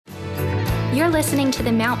You're listening to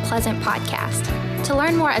the Mount Pleasant Podcast. To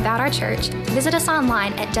learn more about our church, visit us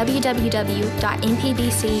online at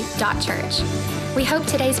www.mpbc.church. We hope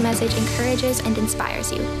today's message encourages and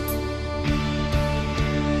inspires you.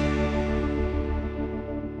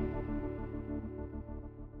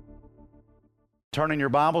 Turn in your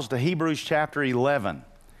Bibles to Hebrews chapter 11.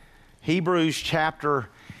 Hebrews chapter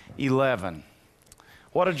 11.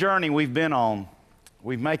 What a journey we've been on.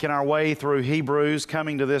 We've making our way through Hebrews,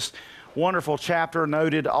 coming to this wonderful chapter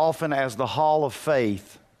noted often as the Hall of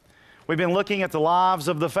Faith. We've been looking at the lives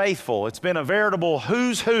of the faithful. It's been a veritable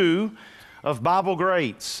who's who of Bible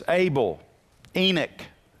greats: Abel, Enoch,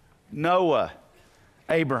 Noah,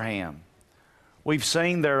 Abraham. We've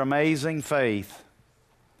seen their amazing faith.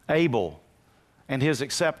 Abel and his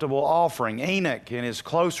acceptable offering, Enoch and his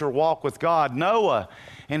closer walk with God, Noah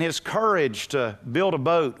and his courage to build a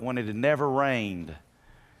boat when it had never rained.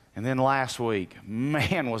 And then last week,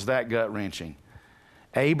 man, was that gut-wrenching,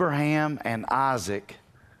 Abraham and Isaac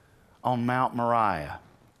on Mount Moriah.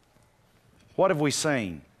 What have we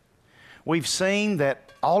seen? We've seen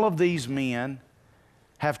that all of these men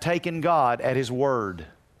have taken God at His word.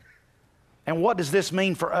 And what does this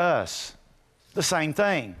mean for us? The same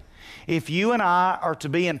thing. If you and I are to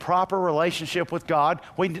be in proper relationship with God,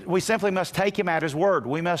 we simply must take Him at His word.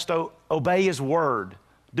 We must obey His word,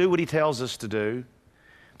 do what He tells us to do.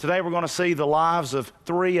 Today we're going to see the lives of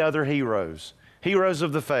three other heroes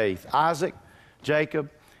of the faith: Isaac, Jacob,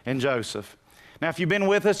 and Joseph. Now, if you've been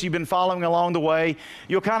with us, you've been following along the way,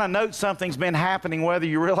 you'll kind of note something's been happening whether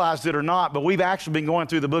you realized it or not, but we've actually been going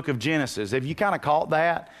through the book of Genesis. Have you kind of caught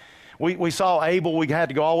that? We saw Abel. We had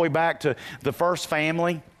to go all the way back to the first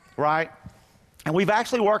family, right? And we've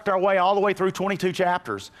actually worked our way all the way through 22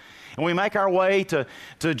 chapters. And we make our way to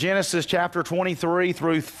Genesis chapter 23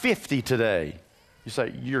 through 50 today. You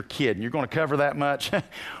say, you're kidding. You're going to cover that much?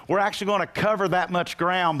 We're actually going to cover that much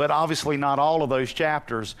ground, but obviously not all of those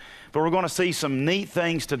chapters. But we're going to see some neat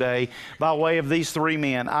things today by way of these three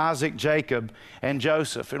men, Isaac, Jacob, and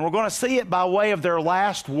Joseph. And we're going to see it by way of their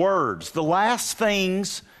last words, the last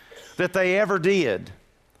things that they ever did.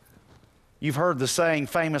 You've heard the saying,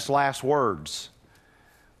 famous last words.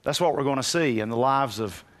 That's what we're going to see in the lives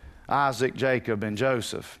of Isaac, Jacob, and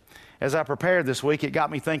Joseph. As I prepared this week, it got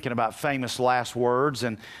me thinking about famous last words,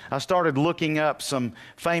 and I started looking up some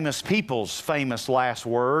famous people's famous last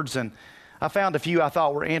words, and I found a few I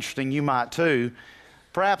thought were interesting. You might too.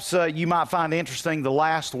 Perhaps you might find interesting the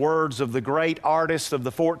last words of the great artist of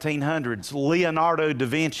the 1400s, Leonardo da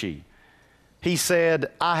Vinci. He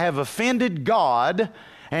said, "I have offended God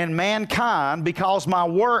and mankind because my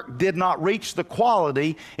work did not reach the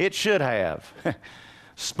quality it should have."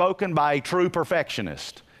 Spoken by a true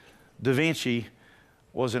perfectionist. Da Vinci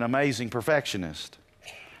was an amazing perfectionist.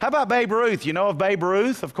 How about Babe Ruth? You know of Babe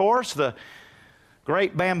Ruth, of course, the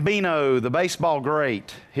great Bambino, the baseball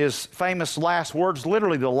great. His famous last words,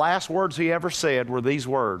 literally the last words he ever said were these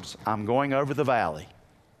words: "I'm going over the valley."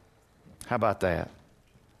 How about that?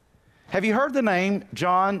 Have you heard the name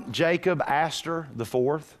John Jacob Astor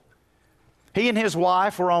IV? He and his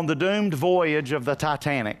wife were on the doomed voyage of the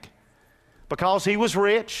Titanic. Because he was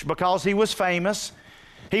rich, because he was famous,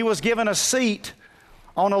 he was given a seat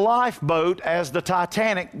on a lifeboat as the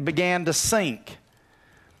Titanic began to sink.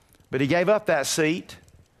 But he gave up that seat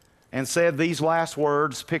and said these last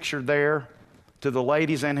words pictured there to the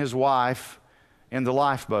ladies and his wife in the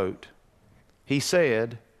lifeboat. He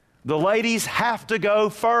said, "The ladies have to go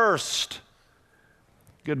first.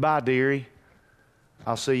 Goodbye, dearie.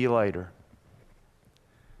 I'll see you later."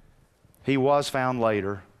 He was found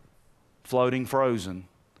later, floating frozen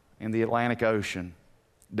in the Atlantic Ocean,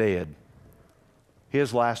 dead.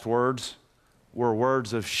 His last words were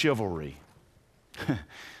words of chivalry.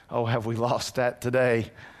 Oh, have we lost that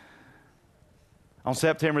today? On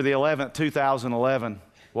September the 11th, 2011,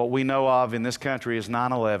 what we know of in this country as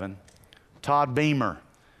 9/11, Todd Beamer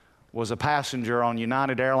was a passenger on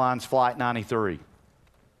United Airlines Flight 93.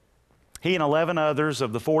 He and 11 others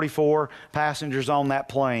of the 44 passengers on that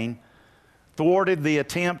plane thwarted the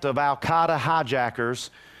attempt of Al-Qaeda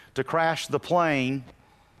hijackers to crash the plane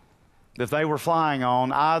that they were flying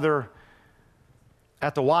on, either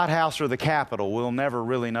at the White House or the Capitol. We'll never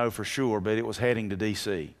really know for sure, but it was heading to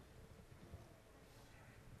D.C.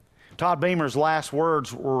 Todd Beamer's last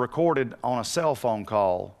words were recorded on a cell phone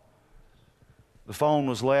call. The phone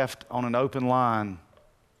was left on an open line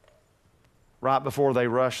right before they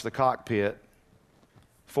rushed the cockpit,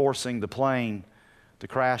 forcing the plane to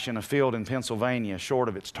crash in a field in Pennsylvania short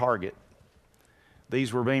of its target.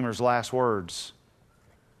 These were Beamer's last words.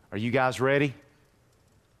 Are you guys ready?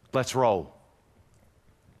 Let's roll.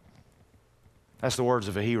 That's the words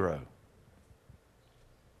of a hero.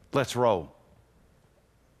 Let's roll.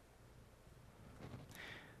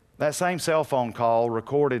 That same cell phone call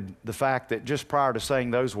recorded the fact that just prior to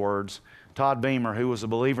saying those words, Todd Beamer, who was a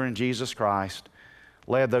believer in Jesus Christ,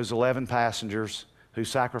 led those 11 passengers who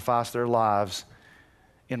sacrificed their lives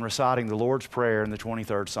in reciting the Lord's Prayer in the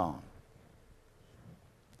 23rd Psalm.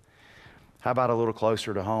 How about a little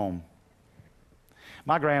closer to home?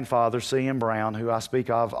 My grandfather, C.M. Brown, who I speak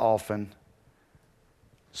of often,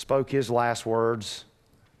 spoke his last words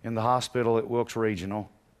in the hospital at Wilkes Regional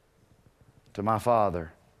to my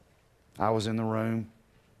father. I was in the room.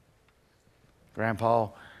 Grandpa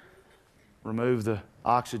removed the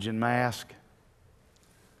oxygen mask,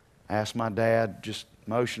 asked my dad, just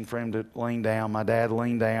motioned for him to lean down. My dad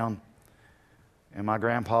leaned down, and my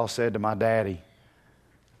grandpa said to my daddy,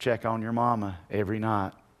 check on your mama every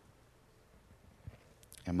night.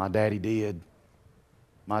 And my daddy did.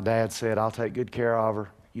 My dad said, I'll take good care of her.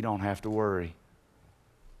 You don't have to worry.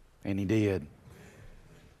 And he did.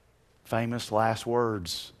 Famous last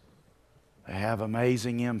words. They have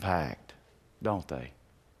amazing impact, don't they?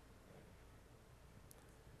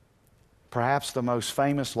 Perhaps the most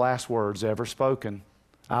famous last words ever spoken,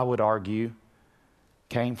 I would argue,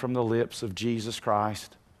 came from the lips of Jesus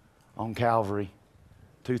Christ on Calvary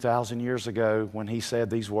 2,000 years ago when he said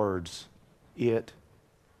these words, "It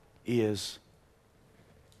is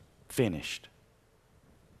finished."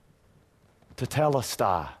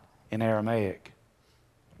 Tetelestai in Aramaic,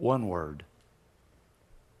 one word.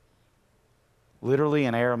 Literally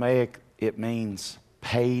in Aramaic, it means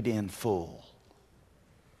paid in full.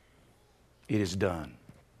 It is done.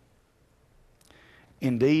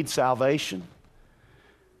 Indeed, salvation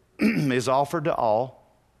is offered to all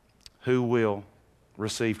who will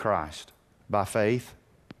receive Christ by faith.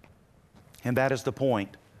 And that is the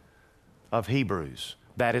point of Hebrews.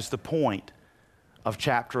 That is the point of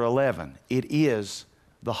chapter 11. It is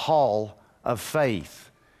the hall of faith.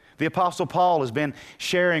 The Apostle Paul has been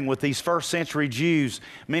sharing with these first century Jews,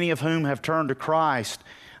 many of whom have turned to Christ,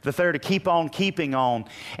 that they're to keep on keeping on.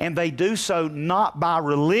 And they do so not by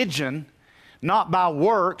religion, not by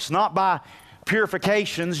works, not by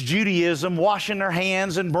purifications, Judaism, washing their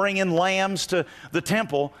hands and bringing lambs to the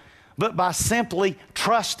temple, but by simply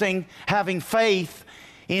trusting, having faith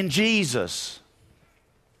in Jesus,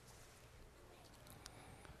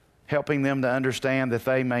 helping them to understand that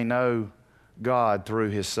they may know God through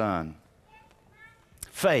His Son.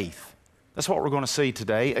 Faith. That's what we're going to see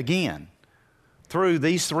today again through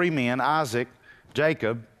these three men, Isaac,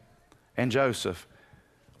 Jacob, and Joseph.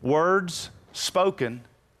 Words spoken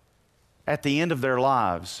at the end of their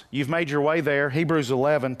lives. You've made your way there, Hebrews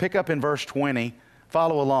 11. Pick up in verse 20.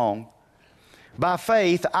 Follow along. By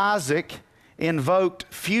faith, Isaac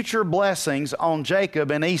invoked future blessings on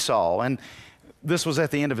Jacob and Esau. And this was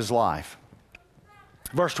at the end of his life.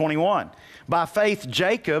 Verse 21. By faith,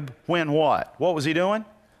 Jacob, when what? What was he doing?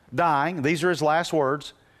 Dying. These are his last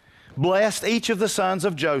words. Blessed each of the sons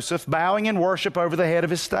of Joseph, bowing in worship over the head of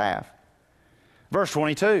his staff. Verse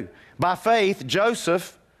 22. By faith,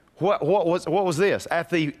 Joseph, what was this? At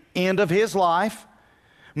the end of his life,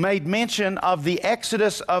 made mention of the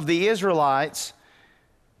exodus of the Israelites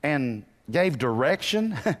and gave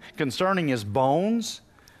direction concerning his bones.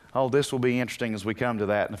 Oh, this will be interesting as we come to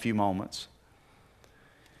that in a few moments.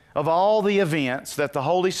 Of all the events that the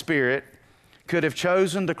Holy Spirit could have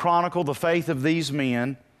chosen to chronicle the faith of these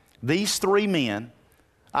men, these three men,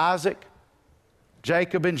 Isaac,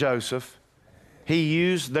 Jacob, and Joseph, He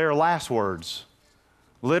used their last words,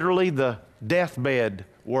 literally the deathbed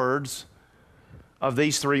words of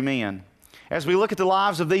these three men. As we look at the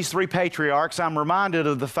lives of these three patriarchs, I'm reminded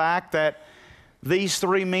of the fact that these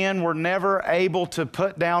three men were never able to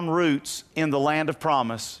put down roots in the land of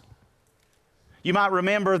promise. You might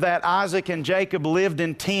remember that Isaac and Jacob lived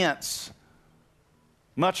in tents,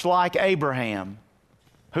 much like Abraham,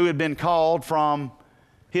 who had been called from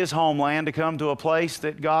his homeland to come to a place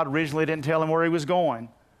that God originally didn't tell him where he was going.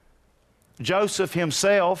 Joseph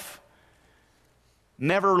himself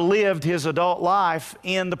never lived his adult life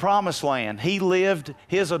in the promised land. He lived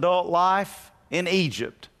his adult life in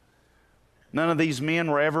Egypt. None of these men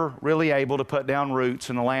were ever really able to put down roots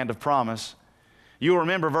in the land of promise. You'll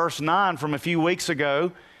remember verse 9 from a few weeks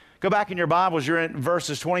ago. Go back in your Bibles. You're in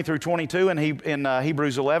verses 20 through 22 in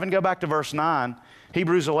Hebrews 11. Go back to verse 9.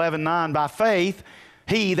 Hebrews 11:9. By faith,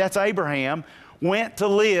 he, that's Abraham, went to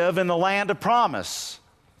live in the land of promise,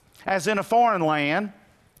 as in a foreign land,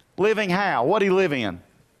 living how? What did he live in?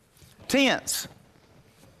 Tents.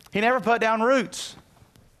 He never put down roots.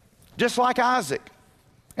 Just like Isaac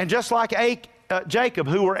and just like Jacob,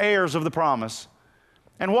 who were heirs of the promise.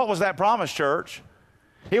 And what was that promise, church?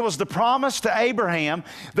 It was the promise to Abraham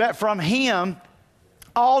that from him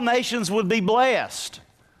all nations would be blessed.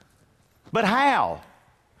 But how?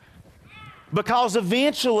 Because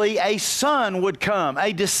eventually a son would come,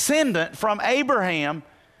 a descendant from Abraham,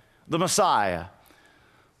 the Messiah,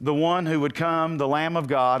 the one who would come, the Lamb of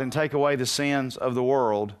God, and take away the sins of the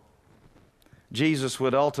world. Jesus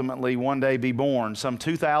would ultimately one day be born, some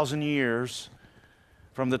 2,000 years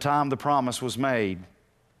from the time the promise was made.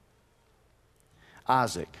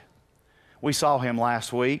 Isaac. We saw him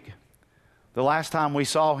last week. The last time we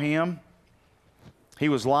saw him, he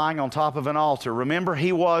was lying on top of an altar. Remember,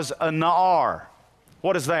 he was a Na'ar.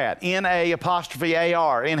 What is that?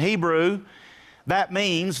 N-A-apostrophe-A-R. In Hebrew, that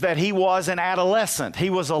means that he was an adolescent. He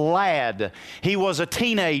was a lad. He was a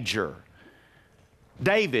teenager.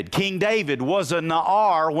 David, King David, was a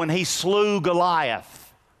Na'ar when he slew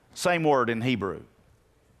Goliath. Same word in Hebrew.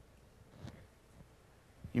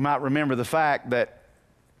 You might remember the fact that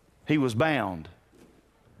he was bound.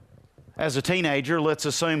 As a teenager, let's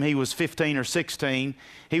assume he was 15 or 16,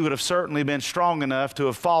 he would have certainly been strong enough to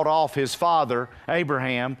have fought off his father,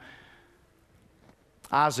 Abraham.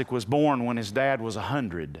 Isaac was born when his dad was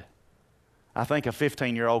 100. I think a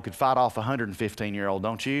 15-year-old could fight off a 115-year-old,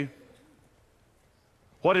 don't you?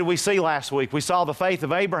 What did we see last week? We saw the faith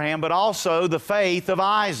of Abraham, but also the faith of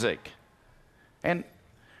Isaac. And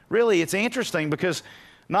really, it's interesting because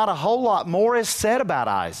not a whole lot more is said about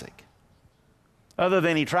Isaac, other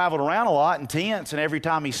than he traveled around a lot in tents, and every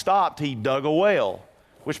time he stopped, he dug a well,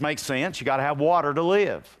 which makes sense. You got to have water to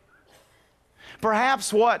live.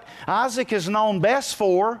 Perhaps what Isaac is known best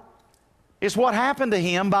for is what happened to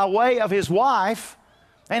him by way of his wife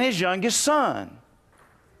and his youngest son.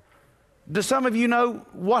 Do some of you know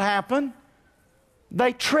what happened?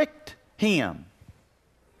 They tricked him.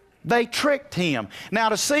 They tricked him. Now,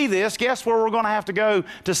 to see this, guess where we're going to have to go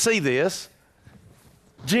to see this?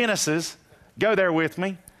 Genesis. Go there with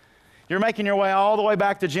me. You're making your way all the way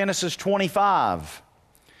back to Genesis 25.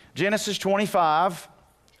 Genesis 25,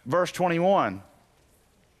 verse 21.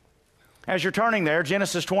 As you're turning there,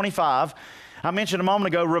 Genesis 25, I mentioned a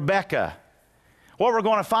moment ago Rebekah. What we're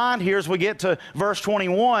going to find here as we get to verse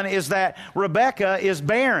 21 is that Rebekah is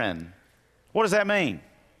barren. What does that mean?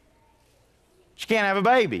 She can't have a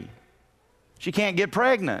baby. She can't get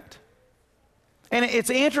pregnant. And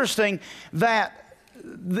it's interesting that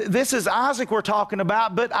this is Isaac we're talking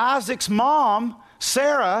about, but Isaac's mom,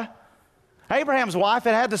 Sarah, Abraham's wife,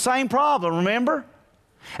 had the same problem, remember?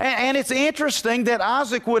 And it's interesting that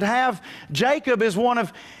Isaac would have Jacob as one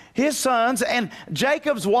of his sons, and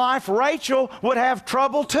Jacob's wife, Rachel, would have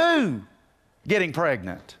trouble too getting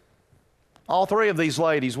pregnant. All three of these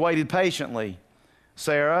ladies waited patiently.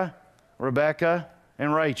 Sarah, Rebekah,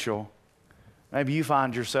 and Rachel. Maybe you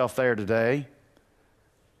find yourself there today.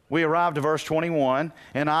 We arrived to verse 21,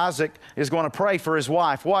 and Isaac is going to pray for his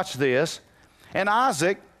wife. Watch this. And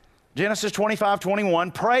Isaac, Genesis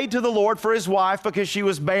 25:21, prayed to the Lord for his wife because she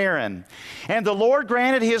was barren. And the Lord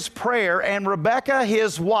granted his prayer, and Rebekah,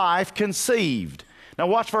 his wife, conceived. Now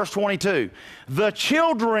watch verse 22. The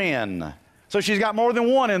children, so she's got more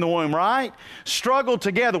than one in the womb, right? Struggled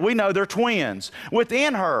together. We know they're twins.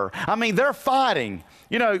 Within her, I mean, they're fighting.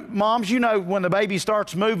 You know, moms, you know when the baby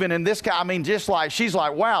starts moving and this guy, I mean, just like, she's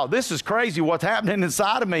like, wow, this is crazy what's happening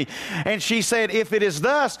inside of me. And she said, if it is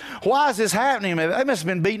thus, why is this happening? They must have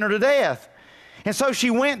been beating her to death. And so she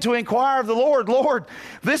went to inquire of the Lord, Lord,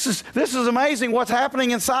 this is amazing what's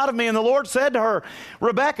happening inside of me. And the Lord said to her,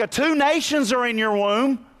 Rebekah, 2 nations are in your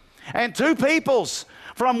womb, and 2 peoples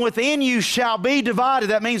from within you shall be divided.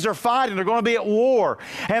 That means they're fighting. They're going to be at war.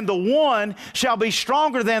 And the one shall be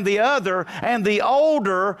stronger than the other, and the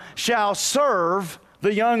older shall serve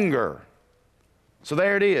the younger. So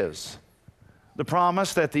there it is. The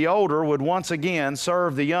promise that the older would once again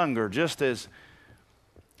serve the younger, just as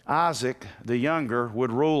Isaac, the younger,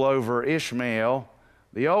 would rule over Ishmael,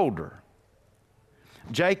 the older.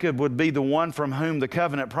 Jacob would be the one from whom the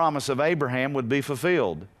covenant promise of Abraham would be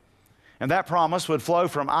fulfilled. And that promise would flow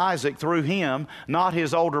from Isaac through him, not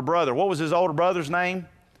his older brother. What was his older brother's name?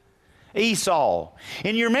 Esau.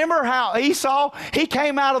 And you remember how Esau, he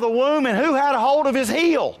came out of the womb, and who had a hold of his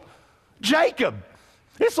heel? Jacob.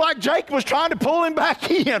 It's like Jacob was trying to pull him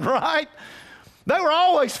back in, right? They were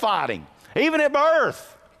always fighting, even at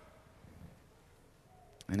birth.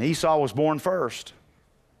 And Esau was born first.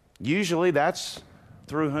 Usually that's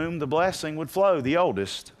through whom the blessing would flow, the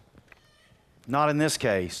oldest. Not in this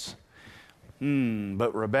case.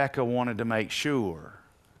 But Rebekah wanted to make sure.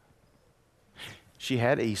 She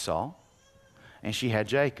had Esau, and she had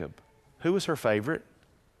Jacob. Who was her favorite?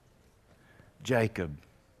 Jacob.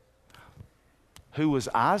 Who was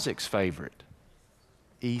Isaac's favorite?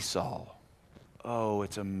 Esau. Oh,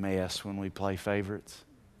 it's a mess when we play favorites.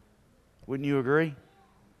 Wouldn't you agree?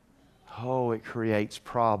 Oh, it creates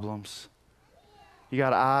problems. You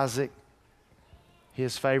got Isaac.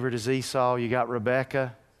 His favorite is Esau. You got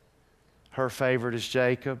Rebekah. Her favorite is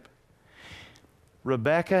Jacob.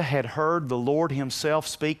 Rebekah had heard the Lord himself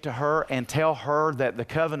speak to her and tell her that the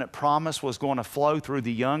covenant promise was going to flow through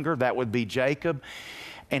the younger. That would be Jacob.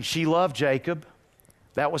 And she loved Jacob.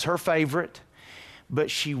 That was her favorite.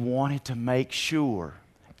 But she wanted to make sure.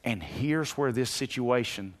 And here's where this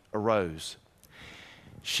situation arose.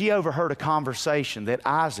 She overheard a conversation that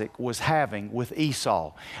Isaac was having with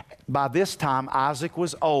Esau. By this time, Isaac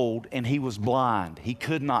was old and he was blind. He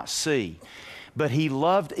could not see. But he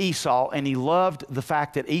loved Esau, and he loved the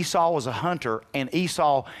fact that Esau was a hunter, and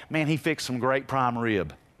Esau, man, he fixed some great prime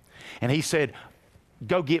rib. And he said,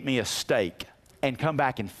 go get me a steak and come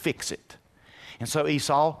back and fix it. And so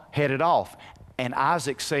Esau headed off. And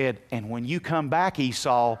Isaac said, and when you come back,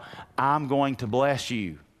 Esau, I'm going to bless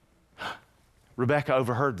you. Rebekah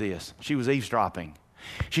overheard this. She was eavesdropping.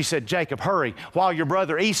 She said, Jacob, hurry. While your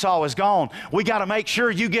brother Esau is gone, we got to make sure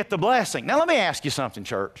you get the blessing. Now let me ask you something,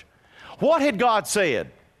 church. What had God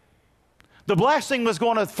said? The blessing was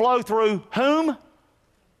going to flow through whom?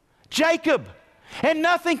 Jacob. And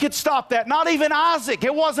nothing could stop that, not even Isaac.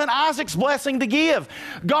 It wasn't Isaac's blessing to give.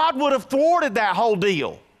 God would have thwarted that whole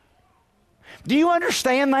deal. Do you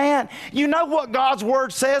understand that? You know what God's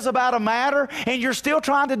Word says about a matter, and you're still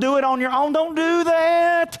trying to do it on your own? Don't do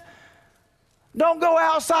that. Don't go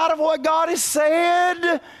outside of what God has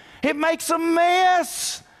said. It makes a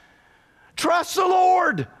mess. Trust the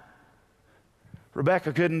Lord.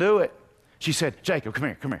 Rebekah couldn't do it. She said, Jacob, come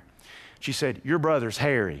here, come here. She said, your brother's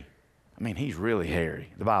hairy. I mean, he's really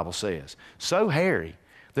hairy, the Bible says. So hairy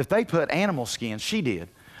that they put animal skins, she did,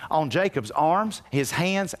 on Jacob's arms, his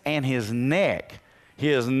hands, and his neck.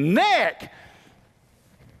 His neck!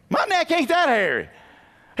 My neck ain't that hairy.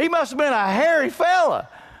 He must have been a hairy fella.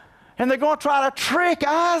 And they're going to try to trick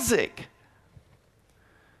Isaac.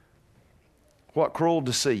 What cruel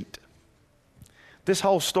deceit. This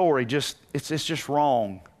whole story it's just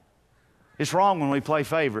wrong. It's wrong when we play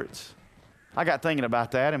favorites. I got thinking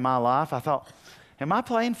about that in my life. I thought, am I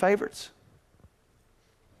playing favorites?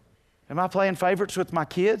 Am I playing favorites with my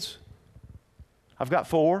kids? I've got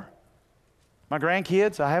 4. My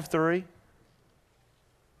grandkids, I have 3.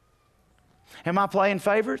 Am I playing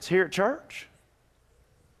favorites here at church?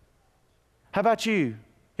 How about you?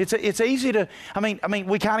 It's easy to, I mean,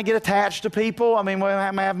 we kind of get attached to people. I mean, we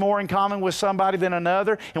may have more in common with somebody than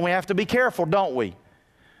another, and we have to be careful, don't we?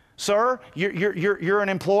 Sir, you're an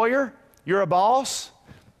employer. You're a boss.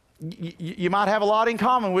 You might have a lot in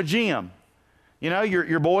common with Jim. You know,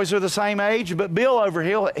 your boys are the same age, but Bill over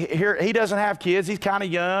here, he doesn't have kids. He's kind of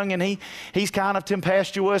young, and he's kind of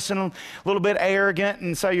tempestuous and a little bit arrogant,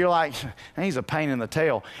 and so you're like, he's a pain in the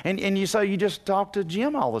tail. And you just talk to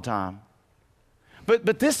Jim all the time.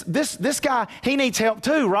 But this guy, he needs help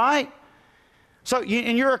too, right? So,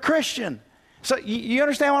 and you're a Christian. So you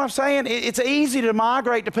understand what I'm saying? It's easy to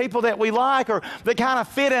migrate to people that we like or that kind of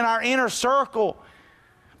fit in our inner circle.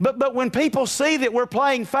 But when people see that we're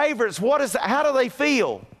playing favorites, how do they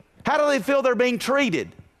feel? How do they feel they're being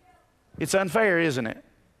treated? It's unfair, isn't it?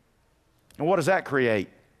 And what does that create?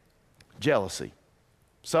 Jealousy.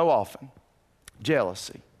 So often,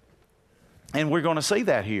 jealousy. And we're going to see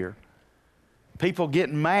that here. People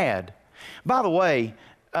getting mad. By the way,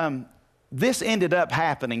 this ended up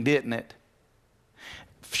happening, didn't it?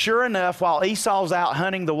 Sure enough, while Esau's out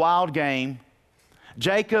hunting the wild game,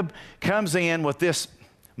 Jacob comes in with this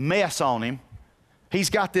mess on him. He's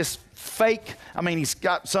got this fake, he's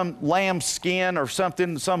got some lamb skin or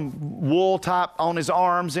something, some wool type on his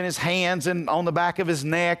arms and his hands and on the back of his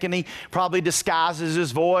neck, and he probably disguises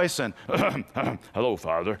his voice and, hello,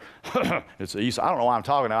 Father. It's Esau. I don't know why I'm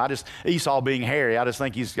talking now. Esau being hairy, I just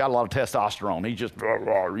think he's got a lot of testosterone. He just,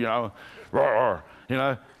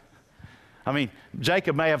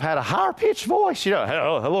 Jacob may have had a higher pitched voice,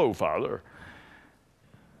 hello, Father.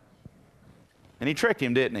 And he tricked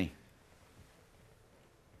him, didn't he?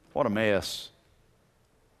 What a mess.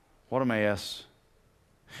 What a mess.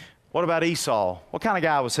 What about Esau? What kind of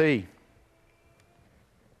guy was he?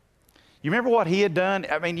 You remember what he had done?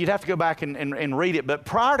 You'd have to go back and read it, but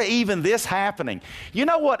prior to even this happening, you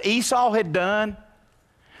know what Esau had done?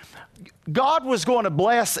 God was going to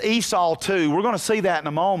bless Esau too. We're going to see that in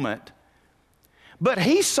a moment. But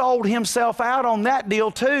he sold himself out on that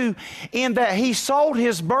deal too, in that he sold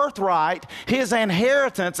his birthright, his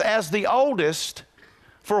inheritance as the oldest,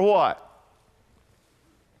 for what?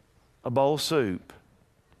 A bowl of soup.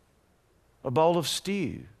 A bowl of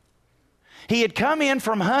stew. He had come in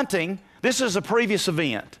from hunting. This is a previous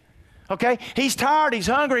event. Okay? He's tired, he's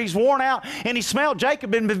hungry, he's worn out, and he smelled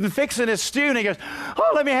Jacob had been fixing his stew, and he goes,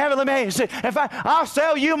 oh, let me have it, let me have it. He said, I'll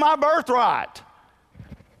sell you my birthright.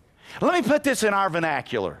 Let me put this in our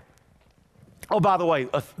vernacular. Oh, by the way,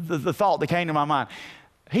 the thought that came to my mind,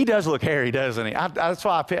 he does look hairy, doesn't he? That's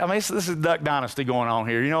why I mean, this is Duck Dynasty going on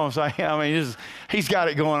here. You know what I'm saying? I mean, he's got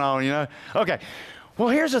it going on, you know? Okay. Well,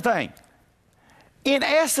 here's the thing. In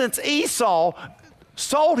essence, Esau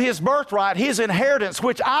sold his birthright, his inheritance,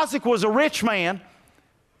 which Isaac was a rich man.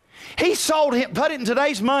 He sold him, put it in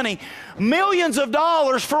today's money, millions of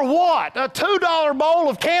dollars for what? A $2 bowl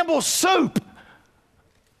of Campbell's soup.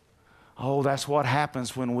 Oh, that's what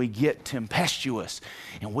happens when we get tempestuous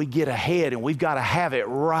and we get ahead and we've got to have it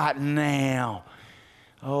right now.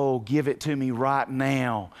 Oh, give it to me right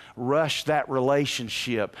now. Rush that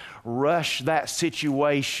relationship. Rush that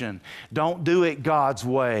situation. Don't do it God's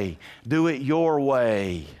way. Do it your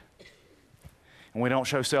way. And we don't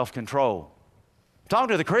show self-control. Talk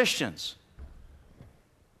to the Christians.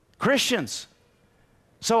 Christians.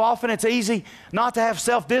 So often it's easy not to have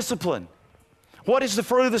self-discipline. What is the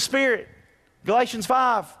fruit of the Spirit? Galatians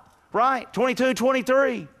 5, right? 22,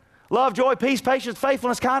 23. Love, joy, peace, patience,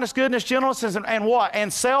 faithfulness, kindness, goodness, gentleness, and what?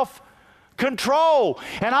 And self-control.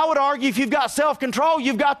 And I would argue if you've got self-control,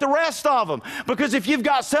 you've got the rest of them. Because if you've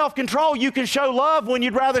got self-control, you can show love when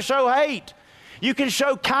you'd rather show hate. You can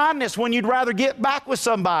show kindness when you'd rather get back with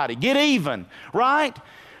somebody, get even, right?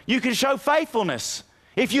 You can show faithfulness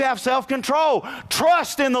if you have self-control.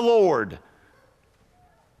 Trust in the Lord.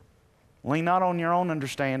 Lean not on your own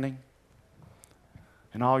understanding.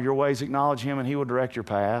 In all your ways acknowledge Him and He will direct your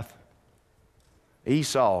path.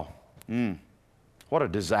 Esau, what a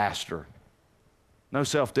disaster. No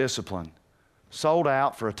self-discipline. Sold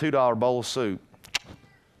out for a $2 bowl of soup.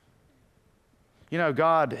 You know,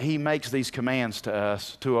 God, He makes these commands to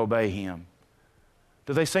us to obey Him.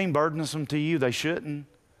 Do they seem burdensome to you? They shouldn't.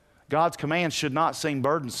 God's commands should not seem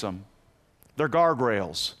burdensome. They're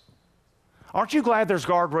guardrails. Aren't you glad there's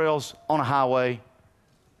guardrails on a highway?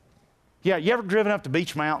 Yeah, you ever driven up to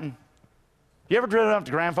Beach Mountain? You ever driven up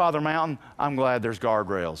to Grandfather Mountain? I'm glad there's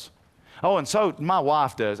guardrails. Oh, and so my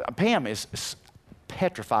wife does. Pam is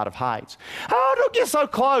petrified of heights. Oh, don't get so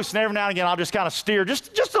close. And every now and again, I'll just kind of steer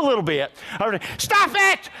just a little bit. Stop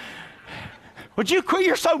it! Would you quit?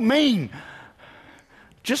 You're so mean.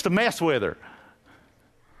 Just to mess with her.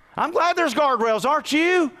 I'm glad there's guardrails, aren't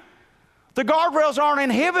you? The guardrails aren't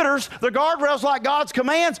inhibitors. The guardrails, like God's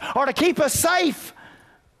commands, are to keep us safe.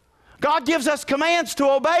 God gives us commands to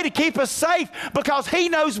obey to keep us safe because He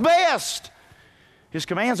knows best. His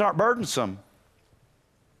commands aren't burdensome.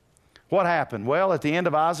 What happened? Well, at the end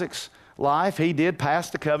of Isaac's life, he did pass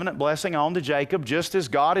the covenant blessing on to Jacob, just as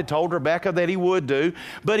God had told Rebekah that He would do.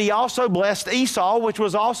 But He also blessed Esau, which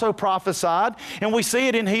was also prophesied. And we see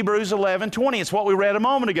it in Hebrews 11:20. It's what we read a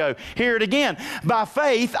moment ago. Hear it again. By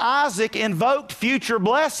faith, Isaac invoked future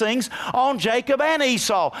blessings on Jacob and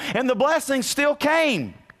Esau. And the blessings still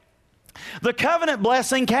came. The covenant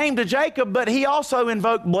blessing came to Jacob, but he also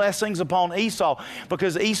invoked blessings upon Esau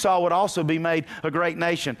because Esau would also be made a great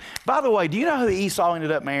nation. By the way, do you know who Esau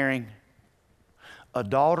ended up marrying? A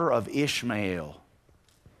daughter of Ishmael.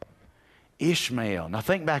 Ishmael. Now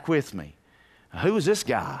think back with me. Who was this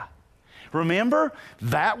guy? Remember,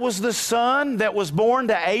 that was the son that was born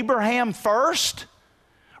to Abraham first,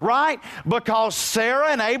 right? Because Sarah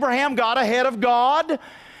and Abraham got ahead of God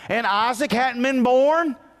and Isaac hadn't been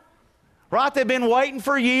born. Right? They've been waiting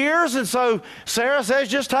for years, and so Sarah says,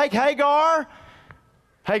 just take Hagar.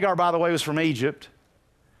 Hagar, by the way, was from Egypt.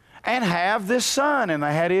 And have this son, and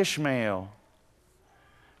they had Ishmael.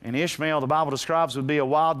 And Ishmael, the Bible describes, would be a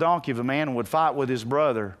wild donkey of a man and would fight with his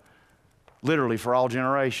brother, literally for all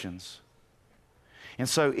generations. And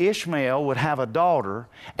so Ishmael would have a daughter,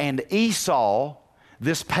 and Esau,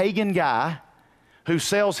 this pagan guy who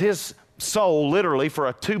sells his soul literally for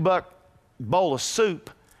a $2 bowl of soup,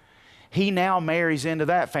 he now marries into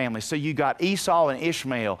that family. So you got Esau and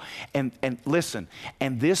Ishmael. And listen,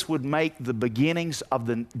 and this would make the beginnings of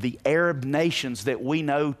the Arab nations that we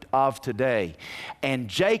know of today. And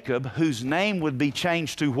Jacob, whose name would be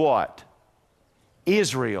changed to what?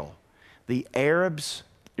 Israel. The Arabs,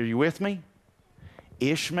 are you with me?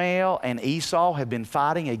 Ishmael and Esau have been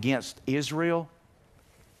fighting against Israel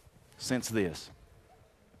since this.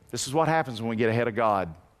 This is what happens when we get ahead of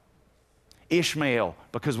God. Ishmael,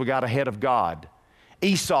 because we got ahead of God.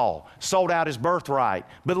 Esau sold out his birthright.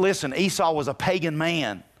 But listen, Esau was a pagan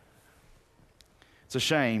man. It's a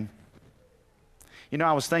shame. You know,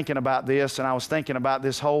 I was thinking about this, and I was thinking about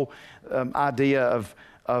this whole idea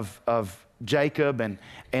of Jacob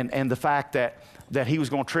and the fact that he was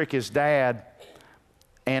going to trick his dad,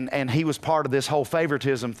 and he was part of this whole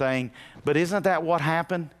favoritism thing. But isn't that what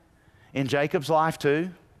happened in Jacob's life too?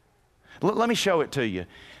 Let me show it to you.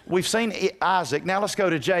 We've seen Isaac. Now let's go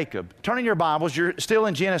to Jacob. Turn in your Bibles. You're still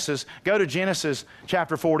in Genesis. Go to Genesis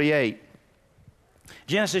chapter 48.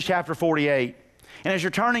 Genesis chapter 48. And as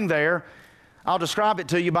you're turning there, I'll describe it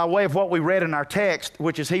to you by way of what we read in our text,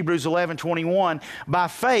 which is Hebrews 11:21. By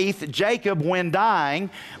faith, Jacob, when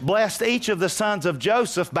dying, blessed each of the sons of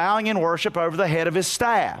Joseph, bowing in worship over the head of his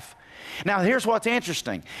staff. Now, here's what's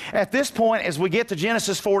interesting. At this point, as we get to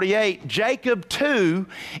Genesis 48, Jacob, too,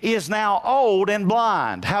 is now old and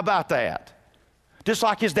blind. How about that? Just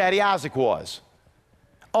like his daddy Isaac was.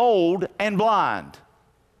 Old and blind.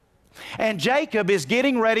 And Jacob is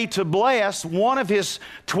getting ready to bless one of his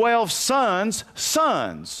 12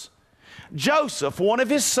 sons. Joseph, one of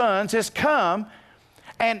his sons, has come,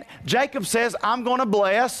 and Jacob says, I'm going to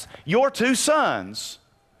bless your 2 sons,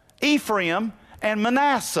 Ephraim and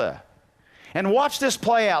Manasseh. And watch this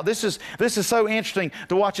play out. This is so interesting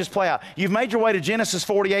to watch this play out. You've made your way to Genesis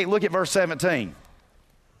 48. Look at verse 17.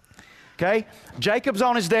 Okay? Jacob's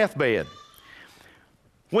on his deathbed.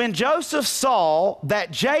 When Joseph saw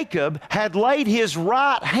that Jacob had laid his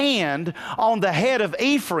right hand on the head of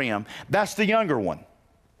Ephraim, that's the younger one.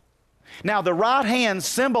 Now, the right hand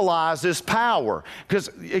symbolizes power. Because,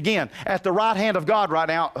 again, at the right hand of God right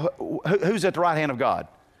now, who's at the right hand of God?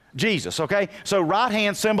 Jesus, okay? So right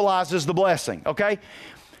hand symbolizes the blessing, okay?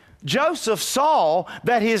 Joseph saw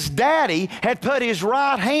that his daddy had put his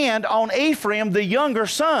right hand on Ephraim, the younger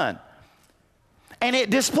son. And it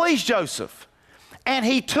displeased Joseph. And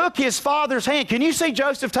he took his father's hand. Can you see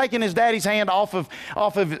Joseph taking his daddy's hand off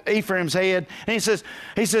of Ephraim's head? And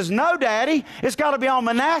he says, no, Daddy, it's got to be on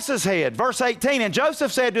Manasseh's head. Verse 18, and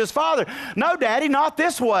Joseph said to his father, no, Daddy, not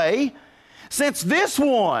this way. Since this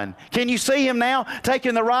one, can you see him now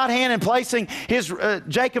taking the right hand and placing his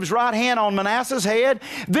Jacob's right hand on Manasseh's head?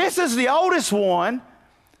 This is the oldest one.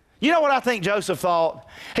 You know what I think Joseph thought?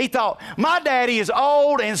 He thought, my daddy is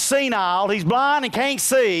old and senile. He's blind and can't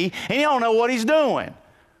see, and he don't know what he's doing.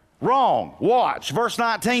 Wrong. Watch. Verse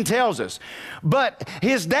 19 tells us. But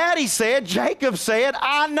his daddy said, Jacob said,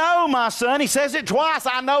 I know, my son. He says it twice.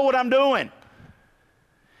 I know what I'm doing.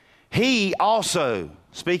 He also,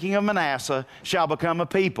 speaking of Manasseh, shall become a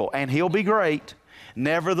people, and he'll be great.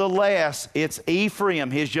 Nevertheless, it's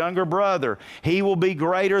Ephraim, his younger brother. He will be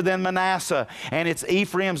greater than Manasseh, and it's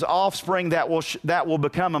Ephraim's offspring that will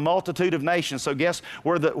become a multitude of nations. So guess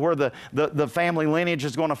where the family lineage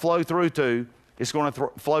is going to flow through to? It's going to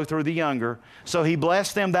flow through the younger. So he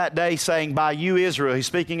blessed them that day, saying, by you, Israel. He's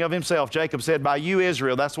speaking of himself. Jacob said, by you,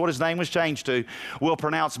 Israel. That's what his name was changed to. Will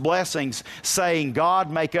pronounce blessings, saying, God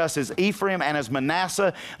make us as Ephraim and as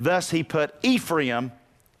Manasseh. Thus he put Ephraim,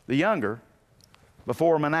 the younger,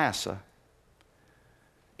 before Manasseh.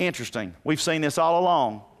 Interesting. We've seen this all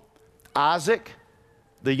along. Isaac,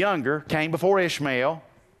 the younger, came before Ishmael.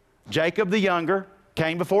 Jacob, the younger,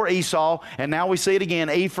 came before Esau. And now we see it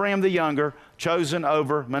again. Ephraim, the younger, chosen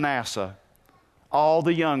over Manasseh. All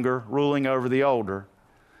the younger ruling over the older.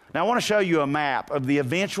 Now I want to show you a map of the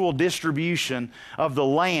eventual distribution of the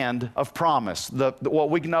land of promise.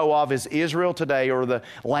 What we know of as Israel today, or the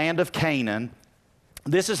land of Canaan.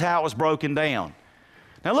 This is how it was broken down.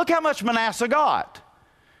 Now look how much Manasseh got.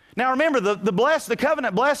 Now remember, the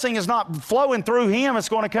covenant blessing is not flowing through him. It's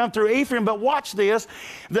going to come through Ephraim. But watch this.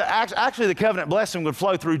 Actually, the covenant blessing would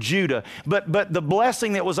flow through Judah. But the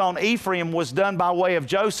blessing that was on Ephraim was done by way of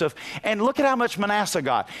Joseph. And look at how much Manasseh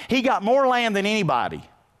got. He got more land than anybody.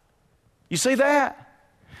 You see that?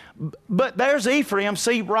 But there's Ephraim.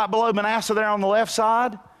 See right below Manasseh there on the left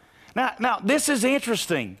side? Now this is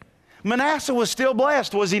interesting. Manasseh was still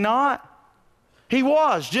blessed, was he not? He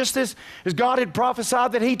was, just as God had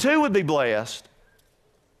prophesied that he too would be blessed.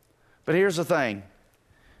 But here's the thing.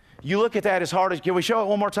 You look at that as hard as, can we show it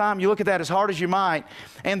one more time? You look at that as hard as you might,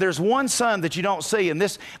 and there's one son that you don't see, and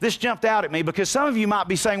this jumped out at me because some of you might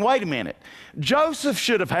be saying, wait a minute, Joseph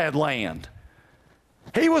should have had land.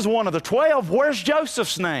 He was one of the 12. Where's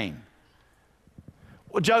Joseph's name?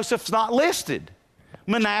 Well, Joseph's not listed.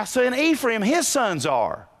 Manasseh and Ephraim, his sons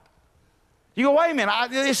are. You go, wait a minute,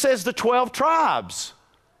 it says the 12 tribes,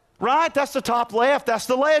 right? That's the top left, that's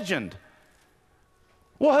the legend.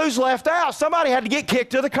 Well, who's left out? Somebody had to get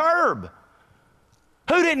kicked to the curb.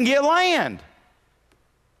 Who didn't get land?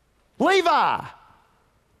 Levi.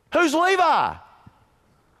 Who's Levi?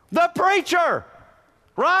 The preacher,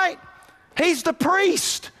 right? He's the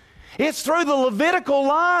priest. It's through the Levitical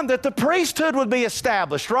line that the priesthood would be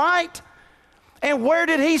established, right? And where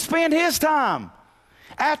did he spend his time?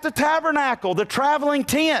 at the tabernacle, the traveling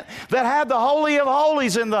tent that had the Holy of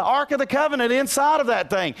Holies and the Ark of the Covenant inside of that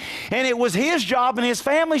thing. And it was his job and his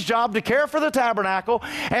family's job to care for the tabernacle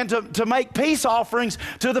and to make peace offerings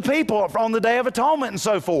to the people on the Day of Atonement and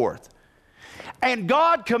so forth. And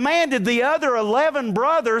God commanded the other 11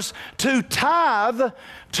 brothers to tithe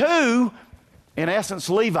to, in essence,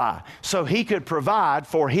 Levi, so he could provide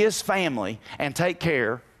for his family and take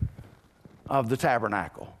care of the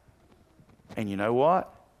tabernacle. And you know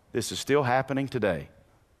what? This is still happening today.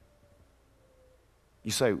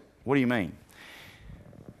 You say, what do you mean?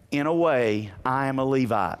 In a way, I am a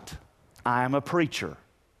Levite. I am a preacher,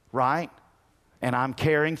 right? And I'm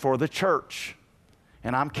caring for the church.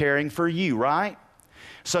 And I'm caring for you, right?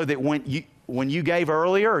 So that when you gave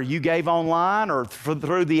earlier, or you gave online, or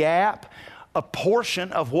through the app, a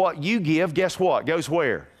portion of what you give, guess what? Goes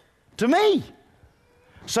where? To me.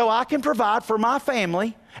 So I can provide for my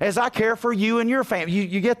family as I care for you and your family.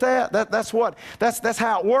 You get that? That's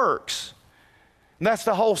how it works. And that's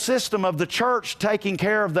the whole system of the church taking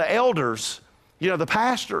care of the elders, the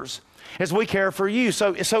pastors, as we care for you.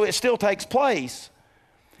 So it still takes place.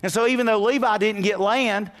 And so even though Levi didn't get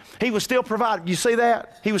land, he was still provided. You see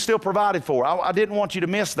that? He was still provided for. I didn't want you to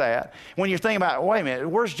miss that. When you're thinking about, wait a minute,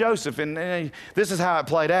 where's Joseph? And this is how it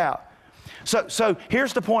played out. So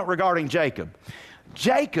here's the point regarding Jacob.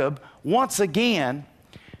 Jacob, once again,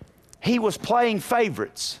 he was playing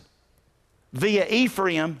favorites via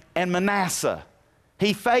Ephraim and Manasseh.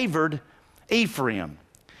 He favored Ephraim.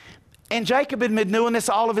 And Jacob had been doing this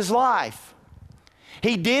all of his life.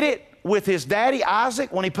 He did it with his daddy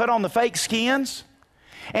Isaac when he put on the fake skins.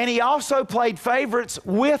 And he also played favorites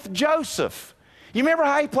with Joseph. You remember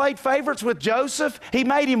how he played favorites with Joseph? He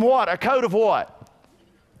made him what? A coat of what?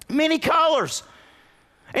 Many colors.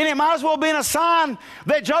 And it might as well have been a sign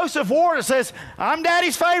that Joseph wore that says, I'm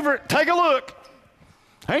daddy's favorite, take a look.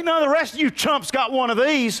 Ain't none of the rest of you chumps got one of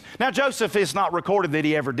these. Now Joseph, is not recorded that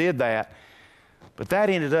he ever did that, but that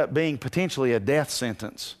ended up being potentially a death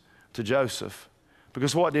sentence to Joseph.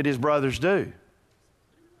 Because what did his brothers do?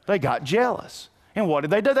 They got jealous. And what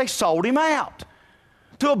did they do? They sold him out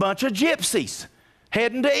to a bunch of gypsies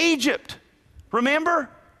heading to Egypt. Remember?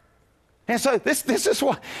 And so this is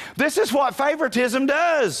what favoritism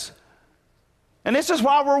does. And this is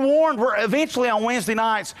why we're warned. We're eventually on Wednesday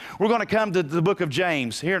nights, we're going to come to the book of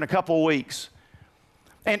James here in a couple of weeks.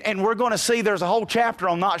 And we're going to see there's a whole chapter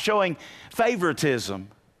on not showing favoritism.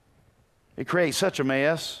 It creates such a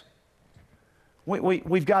mess.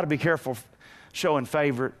 We've got to be careful showing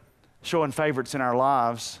favorites in our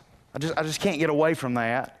lives. I just can't get away from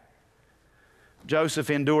that. Joseph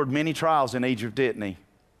endured many trials in Egypt, didn't he?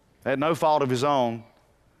 Had no fault of his own.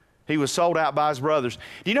 He was sold out by his brothers.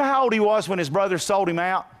 Do you know how old he was when his brothers sold him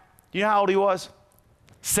out? Do you know how old he was?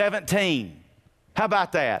 17. How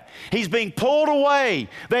about that? He's being pulled away.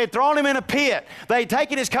 They had thrown him in a pit. They had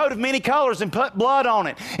taken his coat of many colors and put blood on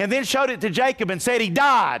it and then showed it to Jacob and said he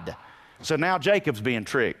died. So now Jacob's being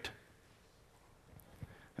tricked.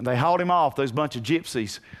 And they hauled him off, those bunch of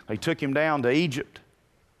gypsies. They took him down to Egypt.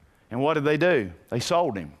 And what did they do? They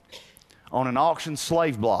sold him on an auction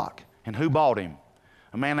slave block. And who bought him?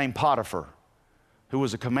 A man named Potiphar, who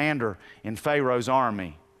was a commander in Pharaoh's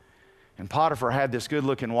army. And Potiphar had this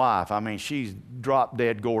good-looking wife. I mean, she's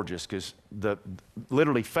drop-dead gorgeous because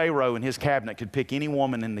literally Pharaoh and his cabinet could pick any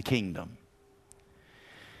woman in the kingdom.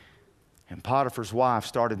 And Potiphar's wife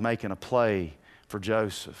started making a play for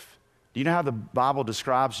Joseph. Do you know how the Bible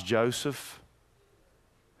describes Joseph?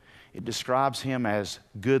 It describes him as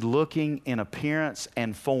good-looking in appearance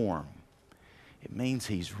and form. It means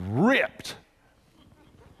he's ripped.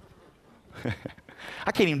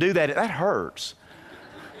 I can't even do that. That hurts.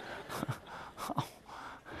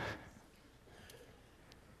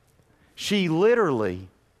 She literally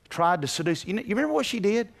tried to seduce. You remember what she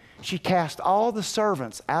did? She cast all the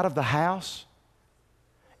servants out of the house,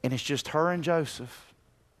 and it's just her and Joseph.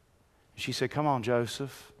 She said, come on,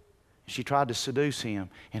 Joseph. She tried to seduce him,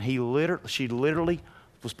 and she literally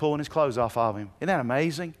was pulling his clothes off of him. Isn't that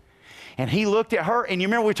amazing? And he looked at her, and you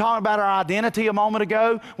remember we were talking about our identity a moment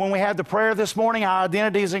ago when we had the prayer this morning. Our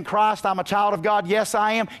identity is in Christ. I'm a child of God. Yes,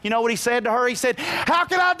 I am. You know what he said to her? He said, how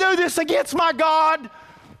can I do this against my God?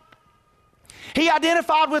 He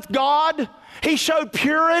identified with God. He showed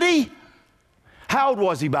purity. How old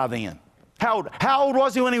was he by then? How old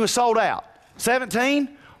was he when he was sold out? 17?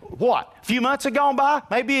 What? A few months had gone by?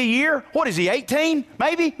 Maybe a year? What is he, 18?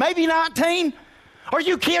 Maybe 19? Are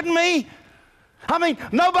you kidding me? I mean,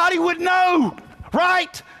 nobody would know,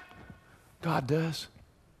 right? God does.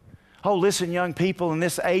 Oh, listen, young people, in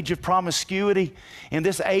this age of promiscuity, in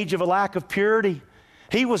this age of a lack of purity,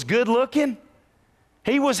 he was good looking.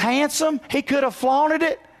 He was handsome. He could have flaunted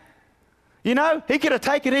it. You know, he could have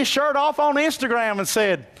taken his shirt off on Instagram and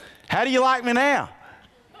said, "How do you like me now?"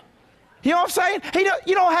 You know what I'm saying?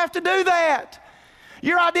 You don't have to do that.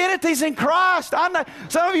 Your identity's in Christ. I know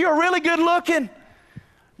some of you are really good looking.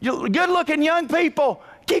 You're good looking young people.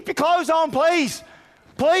 Keep your clothes on, please.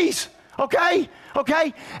 Please. Okay?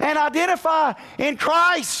 Okay? And identify in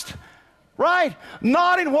Christ. Right?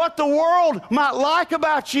 Not in what the world might like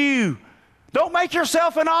about you. Don't make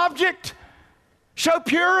yourself an object. Show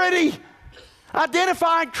purity.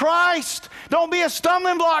 Identify in Christ. Don't be a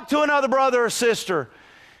stumbling block to another brother or sister.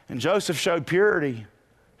 And Joseph showed purity,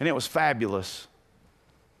 and it was fabulous.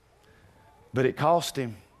 But it cost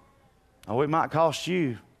him. Oh, it might cost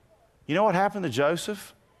you. You know what happened to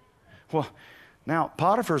Joseph? Well, now,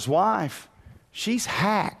 Potiphar's wife, she's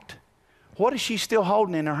hacked. What is she still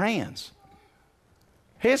holding in her hands?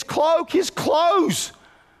 His cloak, his clothes.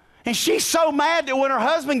 And she's so mad that when her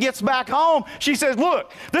husband gets back home, she says,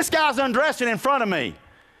 "Look, this guy's undressing in front of me."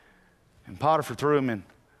 And Potiphar threw him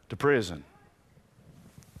into prison.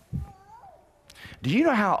 Do you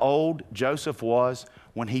know how old Joseph was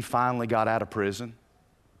when he finally got out of prison?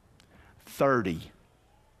 30.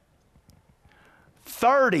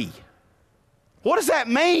 30. What does that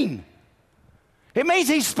mean? It means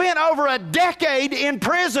he spent over a decade in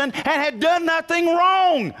prison and had done nothing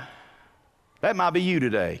wrong. That might be you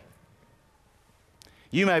today.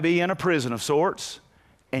 You may be in a prison of sorts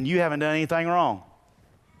and you haven't done anything wrong.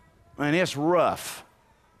 And it's rough.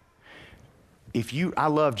 I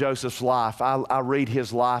love Joseph's life. I read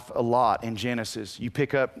his life a lot in Genesis. You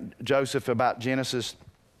pick up Joseph about Genesis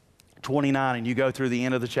 29 and you go through the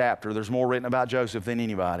end of the chapter. There's more written about Joseph than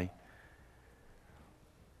anybody.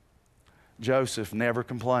 Joseph never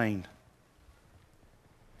complained.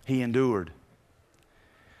 He endured.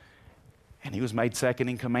 And he was made second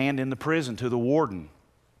in command in the prison to the warden.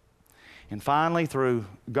 And finally, through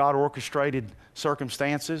God-orchestrated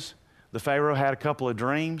circumstances, the Pharaoh had a couple of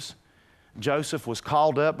dreams. Joseph was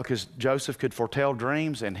called up because Joseph could foretell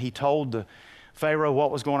dreams, and he told the Pharaoh what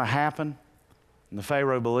was going to happen. And the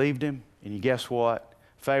Pharaoh believed him. And you guess what?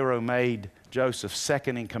 Pharaoh made Joseph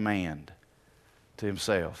second in command to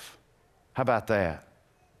himself. How about that?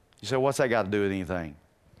 You say, what's that got to do with anything?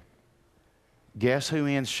 Guess who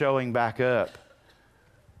ends showing back up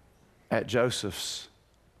at Joseph's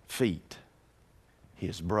feet?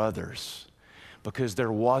 His brothers. Because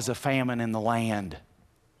there was a famine in the land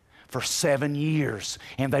for 7 years,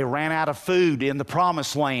 and they ran out of food in the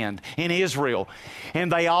promised land in Israel, and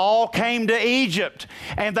they all came to Egypt,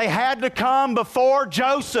 and they had to come before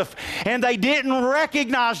Joseph, and they didn't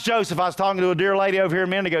recognize Joseph. I was talking to a dear lady over here a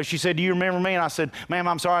minute ago. She said, "Do you remember me?" And I said, "Ma'am,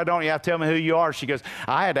 I'm sorry, I don't. You have to tell me who you are." She goes,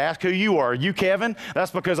 "I had to ask who you are. Are you Kevin?"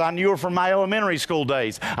 That's because I knew her from my elementary school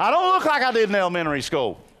days. I don't look like I did in elementary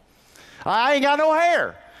school. I ain't got no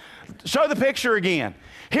hair. Show the picture again.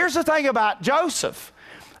 Here's the thing about Joseph.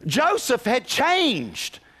 Joseph had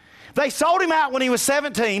changed. They sold him out when he was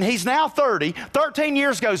 17. He's now 30. 13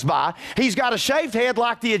 years goes by. He's got a shaved head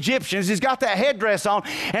like the Egyptians. He's got that headdress on.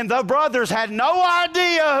 And the brothers had no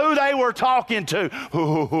idea who they were talking to.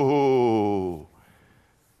 Ooh.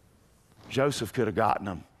 Joseph could have gotten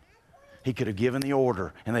them. He could have given the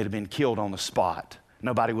order and they'd have been killed on the spot.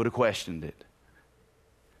 Nobody would have questioned it.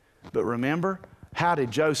 But remember, how did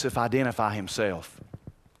Joseph identify himself?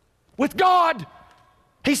 With God.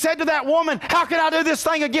 He said to that woman, "How can I do this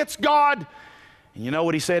thing against God?" And you know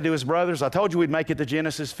what he said to his brothers? I told you we'd make it to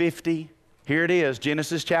Genesis 50. Here it is,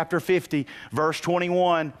 Genesis chapter 50, verse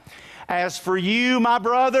 21. "As for you, my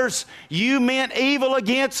brothers, you meant evil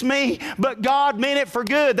against me, but God meant it for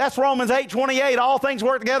good." That's Romans 8:28. All things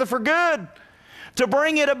work together for good, to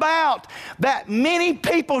bring it about that many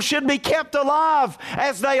people should be kept alive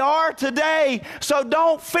as they are today. So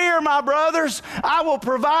don't fear, my brothers. I will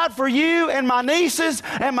provide for you and my nieces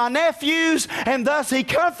and my nephews. And thus he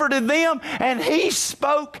comforted them, and he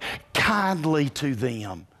spoke kindly to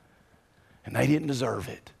them. And they didn't deserve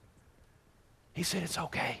it. He said, "It's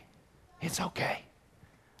okay. It's okay.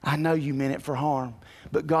 I know you meant it for harm,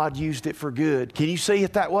 but God used it for good." Can you see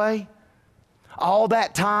it that way? All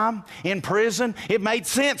that time in prison, it made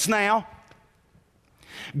sense now.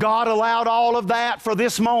 God allowed all of that for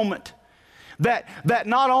this moment. That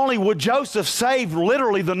not only would Joseph save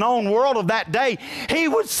literally the known world of that day, he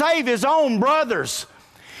would save his own brothers.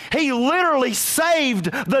 He literally saved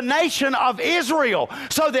the nation of Israel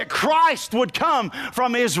so that Christ would come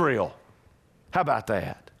from Israel. How about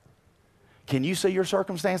that? Can you see your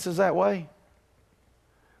circumstances that way?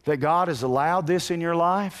 That God has allowed this in your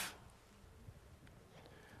life?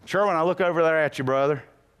 Sherwin, I look over there at you, brother.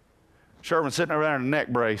 Sherwin's sitting over there in a neck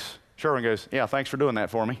brace. Sherwin goes, yeah, thanks for doing that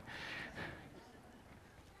for me.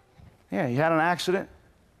 Yeah, he had an accident,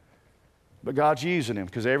 but God's using him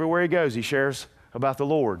because everywhere he goes, he shares about the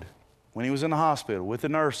Lord. When he was in the hospital with the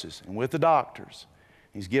nurses and with the doctors,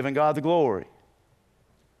 he's giving God the glory.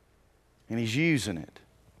 And he's using it.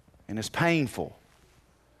 And it's painful.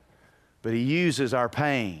 But he uses our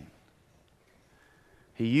pain.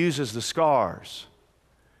 He uses the scars.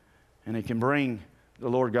 And it can bring the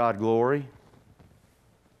Lord God glory.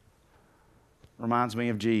 Reminds me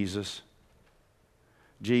of Jesus.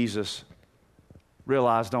 Jesus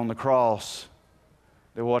realized on the cross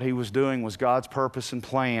that what he was doing was God's purpose and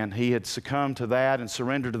plan. He had succumbed to that and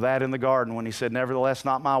surrendered to that in the garden when he said, nevertheless,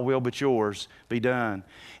 not my will, but yours be done.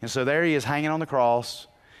 And so there he is hanging on the cross.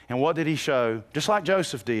 And what did he show? Just like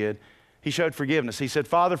Joseph did, he showed forgiveness. He said,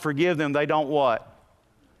 Father, forgive them. They don't what?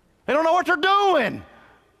 They don't know what they're doing.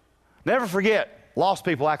 Never forget, lost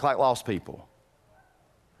people act like lost people.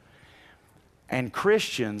 And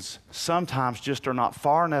Christians sometimes just are not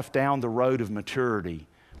far enough down the road of maturity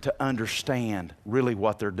to understand really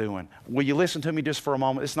what they're doing. Will you listen to me just for a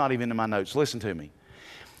moment? It's not even in my notes. Listen to me.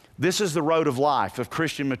 This is the road of life, of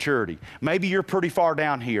Christian maturity. Maybe you're pretty far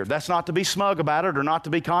down here. That's not to be smug about it or not to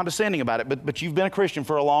be condescending about it, but you've been a Christian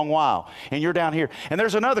for a long while, and you're down here. And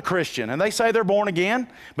there's another Christian, and they say they're born again,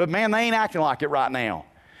 but man, they ain't acting like it right now.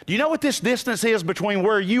 Do you know what this distance is between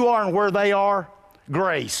where you are and where they are?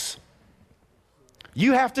 Grace.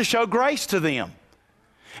 You have to show grace to them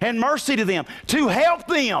and mercy to them, to help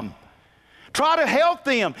them. Try to help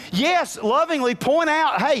them. Yes, lovingly point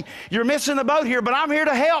out, hey, you're missing the boat here, but I'm here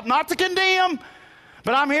to help, not to condemn,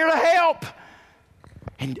 but I'm here to help.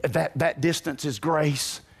 And that distance is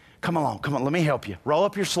grace. Come along, let me help you. Roll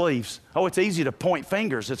up your sleeves. Oh, it's easy to point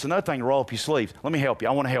fingers. It's another thing to roll up your sleeves. Let me help you.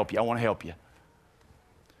 I want to help you. I want to help you.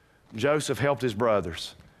 Joseph helped his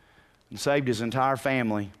brothers and saved his entire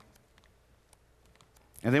family.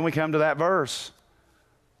 And then we come to that verse.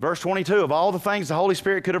 Verse 22, of all the things the Holy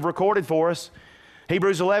Spirit could have recorded for us,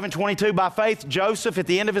 Hebrews 11:22, by faith, Joseph at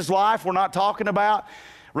the end of his life, we're not talking about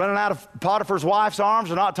running out of Potiphar's wife's arms.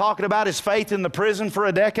 We're not talking about his faith in the prison for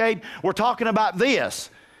a decade. We're talking about this.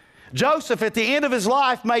 Joseph at the end of his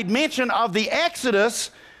life made mention of the exodus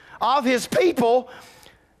of his people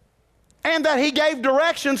and that he gave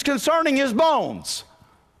directions concerning his bones.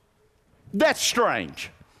 That's strange.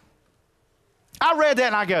 I read that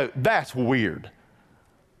and I go, that's weird.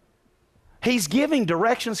 He's giving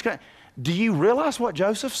directions. Do you realize what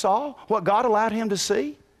Joseph saw? What God allowed him to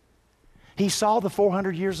see? He saw the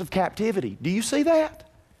 400 years of captivity. Do you see that?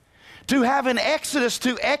 To have an exodus,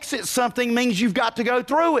 to exit something, means you've got to go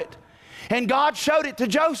through it. And God showed it to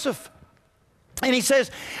Joseph. And he says,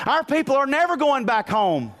 our people are never going back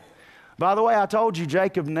home. By the way, I told you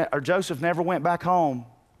Joseph never went back home.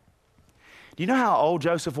 Do you know how old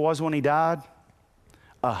Joseph was when he died?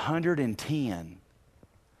 110.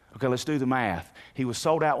 Okay, let's do the math. He was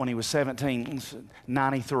sold out when he was 17,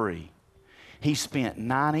 93. He spent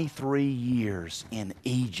 93 years in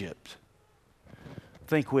Egypt.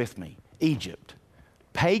 Think with me. Egypt.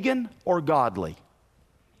 Pagan or godly?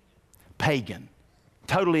 Pagan.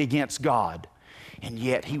 Totally against God. And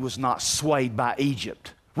yet he was not swayed by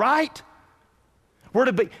Egypt. Right? We're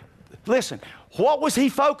to be. Listen, what was he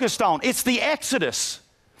focused on? It's the Exodus.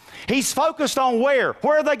 He's focused on where?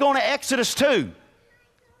 Where are they going to exodus to?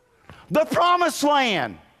 The promised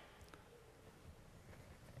land.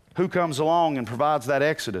 Who comes along and provides that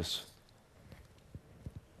exodus?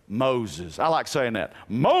 Moses. I like saying that.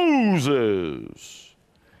 Moses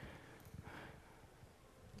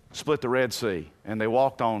split the Red Sea and they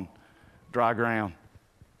walked on dry ground.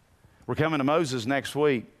 We're coming to Moses next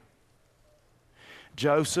week.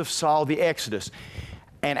 Joseph saw the exodus.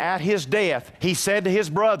 And at his death, he said to his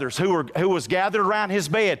brothers who was gathered around his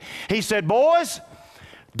bed, he said, boys,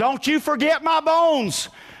 don't you forget my bones.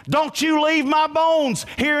 Don't you leave my bones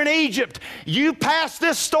here in Egypt. You pass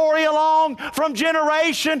this story along from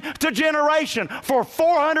generation to generation for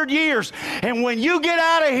 400 years. And when you get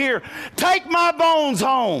out of here, take my bones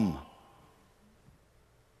home.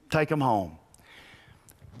 Take them home.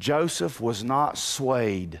 Joseph was not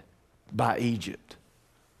swayed by Egypt.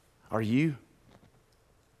 Are you?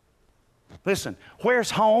 Listen, where's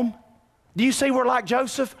home? Do you see we're like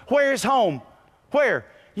Joseph? Where is home? Where?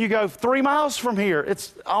 You go 3 miles from here.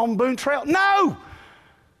 It's on Boone Trail. No!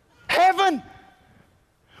 Heaven!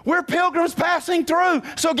 We're pilgrims passing through.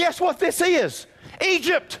 So guess what this is?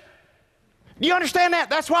 Egypt. Do you understand that?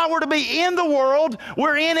 That's why we're to be in the world.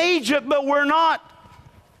 We're in Egypt, but we're not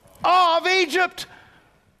of Egypt.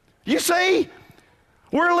 You see?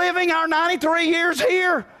 We're living our 93 years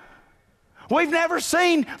here. We've never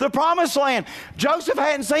seen the promised land. Joseph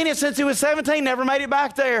hadn't seen it since he was 17, never made it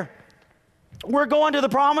back there. We're going to the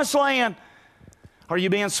promised land. Are you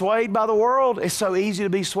being swayed by the world? It's so easy to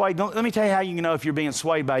be swayed. Let me tell you how you can know if you're being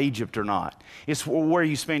swayed by Egypt or not. It's where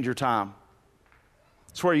you spend your time.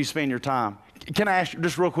 It's where you spend your time. Can I ask you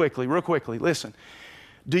just real quickly, listen.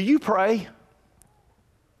 Do you pray?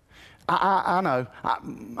 I know.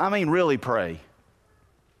 I mean really pray.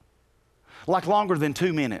 Like longer than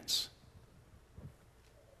 2 minutes.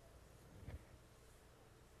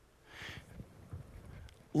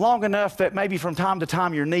 Long enough that maybe from time to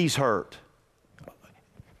time your knees hurt.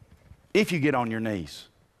 If you get on your knees.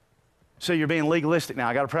 So you're being legalistic now.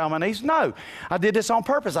 I got to pray on my knees? No. I did this on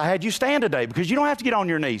purpose. I had you stand today because you don't have to get on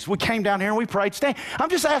your knees. We came down here and we prayed stand. I'm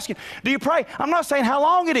just asking, do you pray? I'm not saying how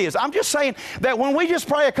long it is. I'm just saying that when we just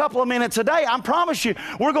pray a couple of minutes a day, I promise you,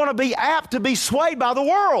 we're going to be apt to be swayed by the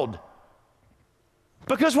world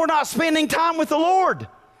because we're not spending time with the Lord.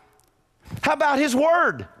 How about His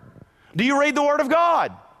Word? Do you read the Word of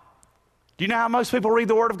God? Do you know how most people read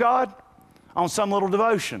the Word of God? On some little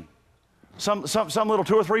devotion. Some little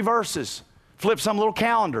 2 or 3 verses. Flip some little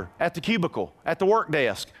calendar at the cubicle, at the work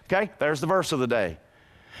desk. Okay, there's the verse of the day.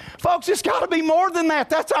 Folks, it's got to be more than that.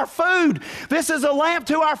 That's our food. This is a lamp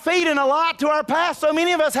to our feet and a light to our path. So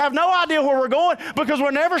many of us have no idea where we're going because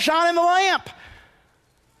we're never shining the lamp.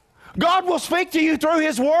 God will speak to you through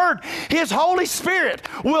His Word. His Holy Spirit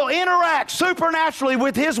will interact supernaturally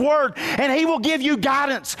with His Word, and He will give you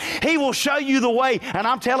guidance. He will show you the way. And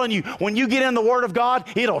I'm telling you, when you get in the Word of God,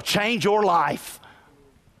 it'll change your life.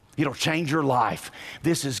 It'll change your life.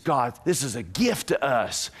 This is God. This is a gift to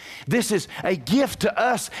us. This is a gift to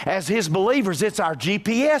us as His believers. It's our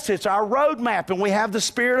GPS. It's our roadmap, and we have the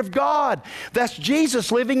Spirit of God. That's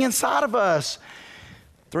Jesus living inside of us.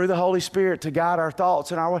 Through the Holy Spirit to guide our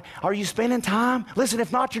thoughts and our way. Are you spending time? Listen,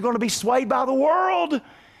 if not, you're going to be swayed by the world.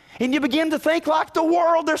 And you begin to think like the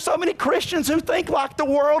world. There's so many Christians who think like the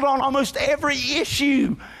world on almost every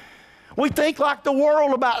issue. We think like the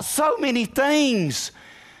world about so many things.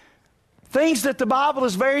 Things that the Bible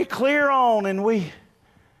is very clear on, and we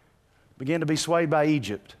begin to be swayed by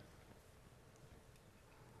Egypt.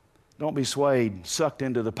 Don't be swayed, sucked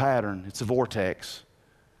into the pattern. It's a vortex.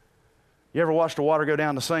 You ever watched the water go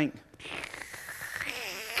down the sink?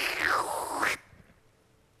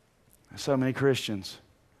 So many Christians,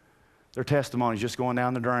 their testimony is just going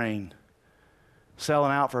down the drain,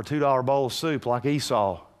 selling out for a $2 bowl of soup like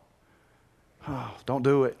Esau. Oh, don't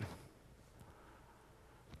do it.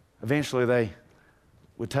 Eventually, they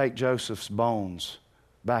would take Joseph's bones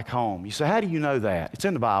back home. You say, how do you know that? It's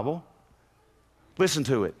in the Bible. Listen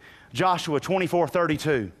to it. Joshua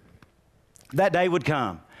 24:32. That day would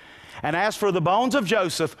come. And as for the bones of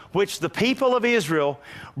Joseph, which the people of Israel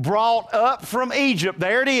brought up from Egypt,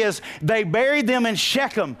 there it is, they buried them in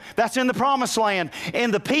Shechem. That's in the promised land, in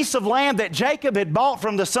the piece of land that Jacob had bought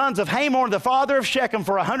from the sons of Hamor, the father of Shechem,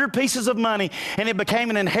 for 100 pieces of money, and it became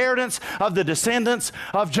an inheritance of the descendants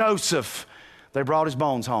of Joseph. They brought his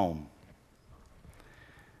bones home.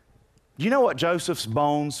 Do you know what Joseph's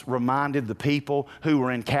bones reminded the people who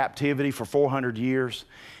were in captivity for 400 years?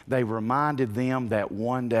 They reminded them that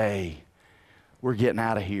one day we're getting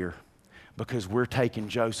out of here because we're taking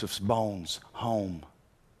Joseph's bones home.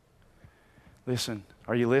 Listen,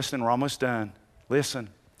 are you listening? We're almost done. Listen,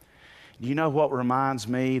 do you know what reminds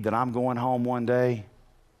me that I'm going home one day?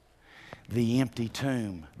 The empty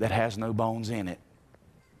tomb that has no bones in it.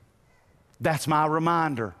 That's my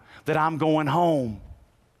reminder that I'm going home.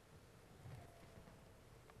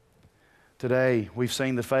 Today, we've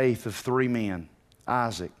seen the faith of 3 men,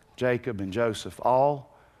 Isaac, Jacob, and Joseph,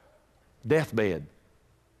 all deathbed,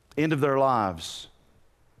 end of their lives,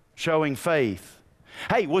 showing faith.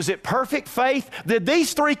 Hey, was it perfect faith? Did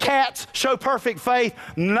these 3 cats show perfect faith?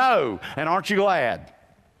 No. And aren't you glad?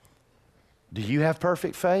 Do you have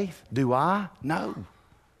perfect faith? Do I? No.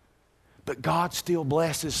 But God still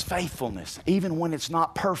blesses faithfulness, even when it's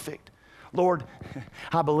not perfect. Lord,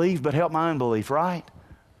 I believe, but help my unbelief, right?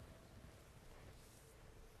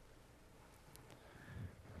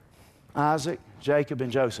 Isaac, Jacob,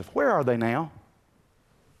 and Joseph. Where are they now?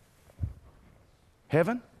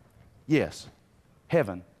 Heaven? Yes,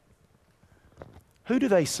 heaven. Who do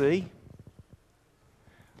they see?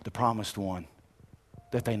 The promised one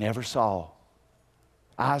that they never saw.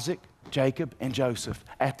 Isaac, Jacob, and Joseph,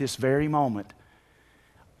 at this very moment,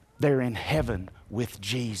 they're in heaven with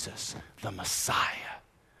Jesus, the Messiah,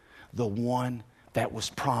 the one that was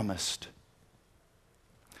promised.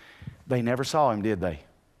 They never saw him, did they?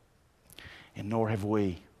 And nor have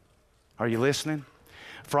we. Are you listening?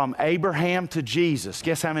 From Abraham to Jesus,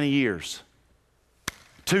 guess how many years?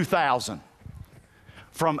 2,000.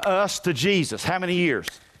 from us to Jesus. How many years?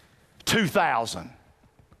 2,000.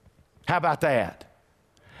 How about that?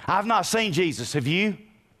 I've not seen Jesus, have you?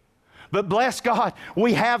 But bless God,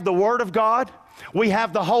 we have the Word of God. We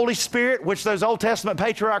have the Holy Spirit, which those Old Testament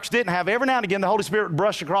patriarchs didn't have. Every now and again, the Holy Spirit would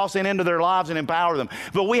brush across into their lives and empower them.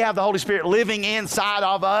 But we have the Holy Spirit living inside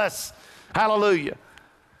of us. Hallelujah.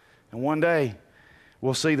 And one day,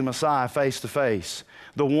 we'll see the Messiah face to face.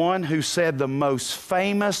 The one who said the most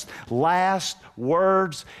famous last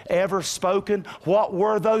words ever spoken. What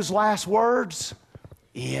were those last words?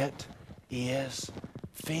 It is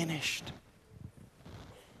finished.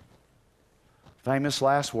 Famous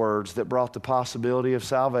last words that brought the possibility of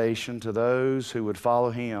salvation to those who would follow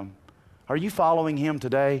Him. Are you following Him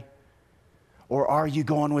today? Or are you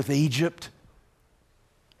going with Egypt?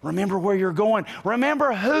 Remember where you're going.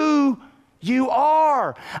 Remember who you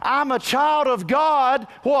are. I'm a child of God.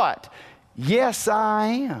 What? Yes, I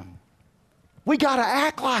am. We got to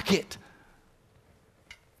act like it.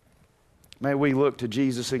 May we look to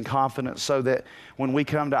Jesus in confidence so that when we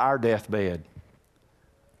come to our deathbed,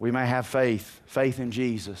 we may have faith in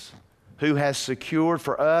Jesus, who has secured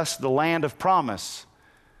for us the land of promise,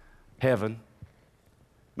 heaven.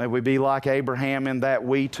 May we be like Abraham in that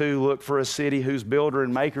we too look for a city whose builder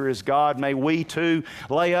and maker is God. May we too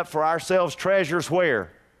lay up for ourselves treasures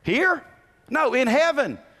where? Here? No, in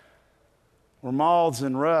heaven, where moths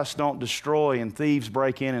and rust don't destroy and thieves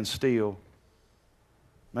break in and steal.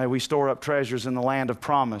 May we store up treasures in the land of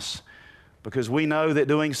promise, because we know that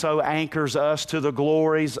doing so anchors us to the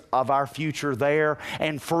glories of our future there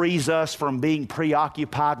and frees us from being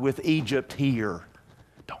preoccupied with Egypt here.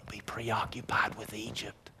 Don't be preoccupied with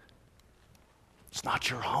Egypt. It's not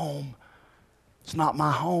your home. It's not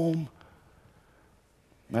my home.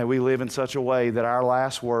 May we live in such a way that our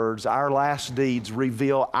last words, our last deeds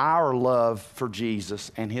reveal our love for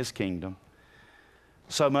Jesus and His kingdom,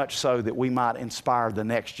 so much so that we might inspire the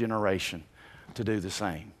next generation to do the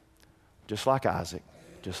same. Just like Isaac,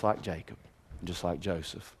 just like Jacob, just like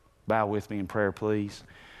Joseph. Bow with me in prayer, please.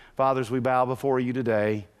 Father, as we bow before you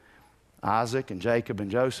today, Isaac and Jacob and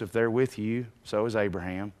Joseph, they're with you. So is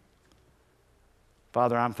Abraham.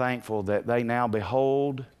 Father, I'm thankful that they now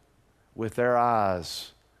behold with their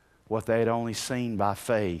eyes what they had only seen by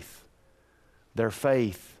faith. Their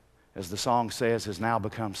faith, as the song says, has now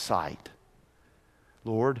become sight.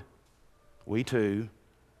 Lord, we too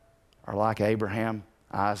are like Abraham,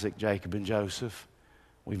 Isaac, Jacob, and Joseph.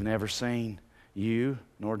 We've never seen you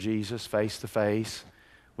nor Jesus face to face.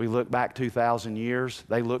 We look back 2,000 years.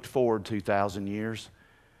 They looked forward 2,000 years.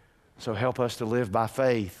 So help us to live by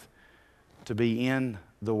faith, to be in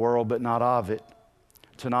the world but not of it,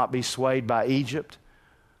 to not be swayed by Egypt,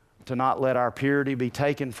 to not let our purity be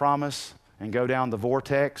taken from us and go down the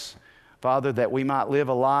vortex. Father, that we might live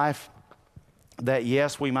a life that,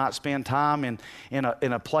 yes, we might spend time in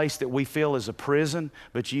a place that we feel is a prison,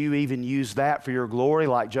 but you even use that for your glory,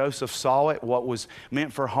 like Joseph saw it. What was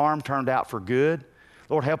meant for harm turned out for good.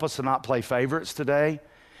 Lord, help us to not play favorites today.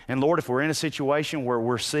 And Lord, if we're in a situation where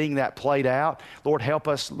we're seeing that played out, Lord, help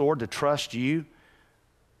us, Lord, to trust you,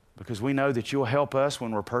 because we know that you'll help us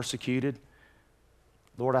when we're persecuted.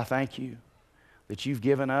 Lord, I thank you that you've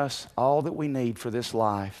given us all that we need for this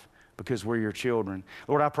life, because we're your children.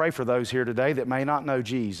 Lord, I pray for those here today that may not know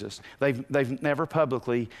Jesus. They've never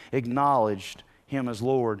publicly acknowledged Him as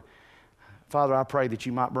Lord. Father, I pray that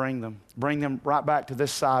you might bring them right back to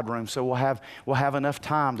this side room, so we'll have enough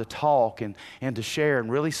time to talk and to share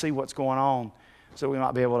and really see what's going on, so we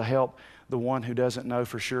might be able to help the one who doesn't know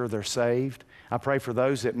for sure they're saved. I pray for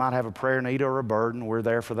those that might have a prayer need or a burden. We're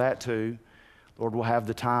there for that too. Lord, we'll have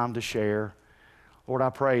the time to share. Lord, I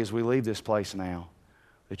pray as we leave this place now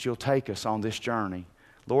that you'll take us on this journey.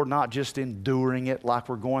 Lord, not just enduring it like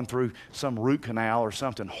we're going through some root canal or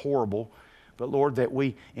something horrible, but Lord, that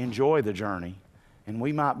we enjoy the journey and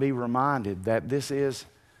we might be reminded that this is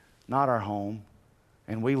not our home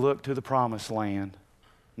and we look to the promised land.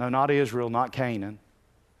 No, not Israel, not Canaan,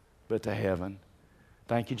 but to heaven.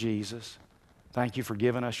 Thank you, Jesus. Thank you for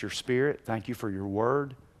giving us your Spirit. Thank you for your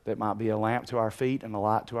word that might be a lamp to our feet and a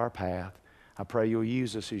light to our path. I pray you'll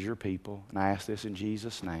use us as your people, and I ask this in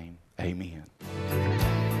Jesus' name. Amen.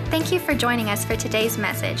 Thank you for joining us for today's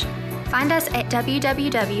message. Find us at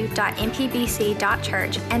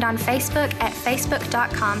www.mpbc.church and on Facebook at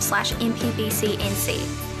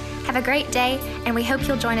facebook.com/mpbcnc. Have a great day, and we hope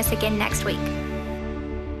you'll join us again next week.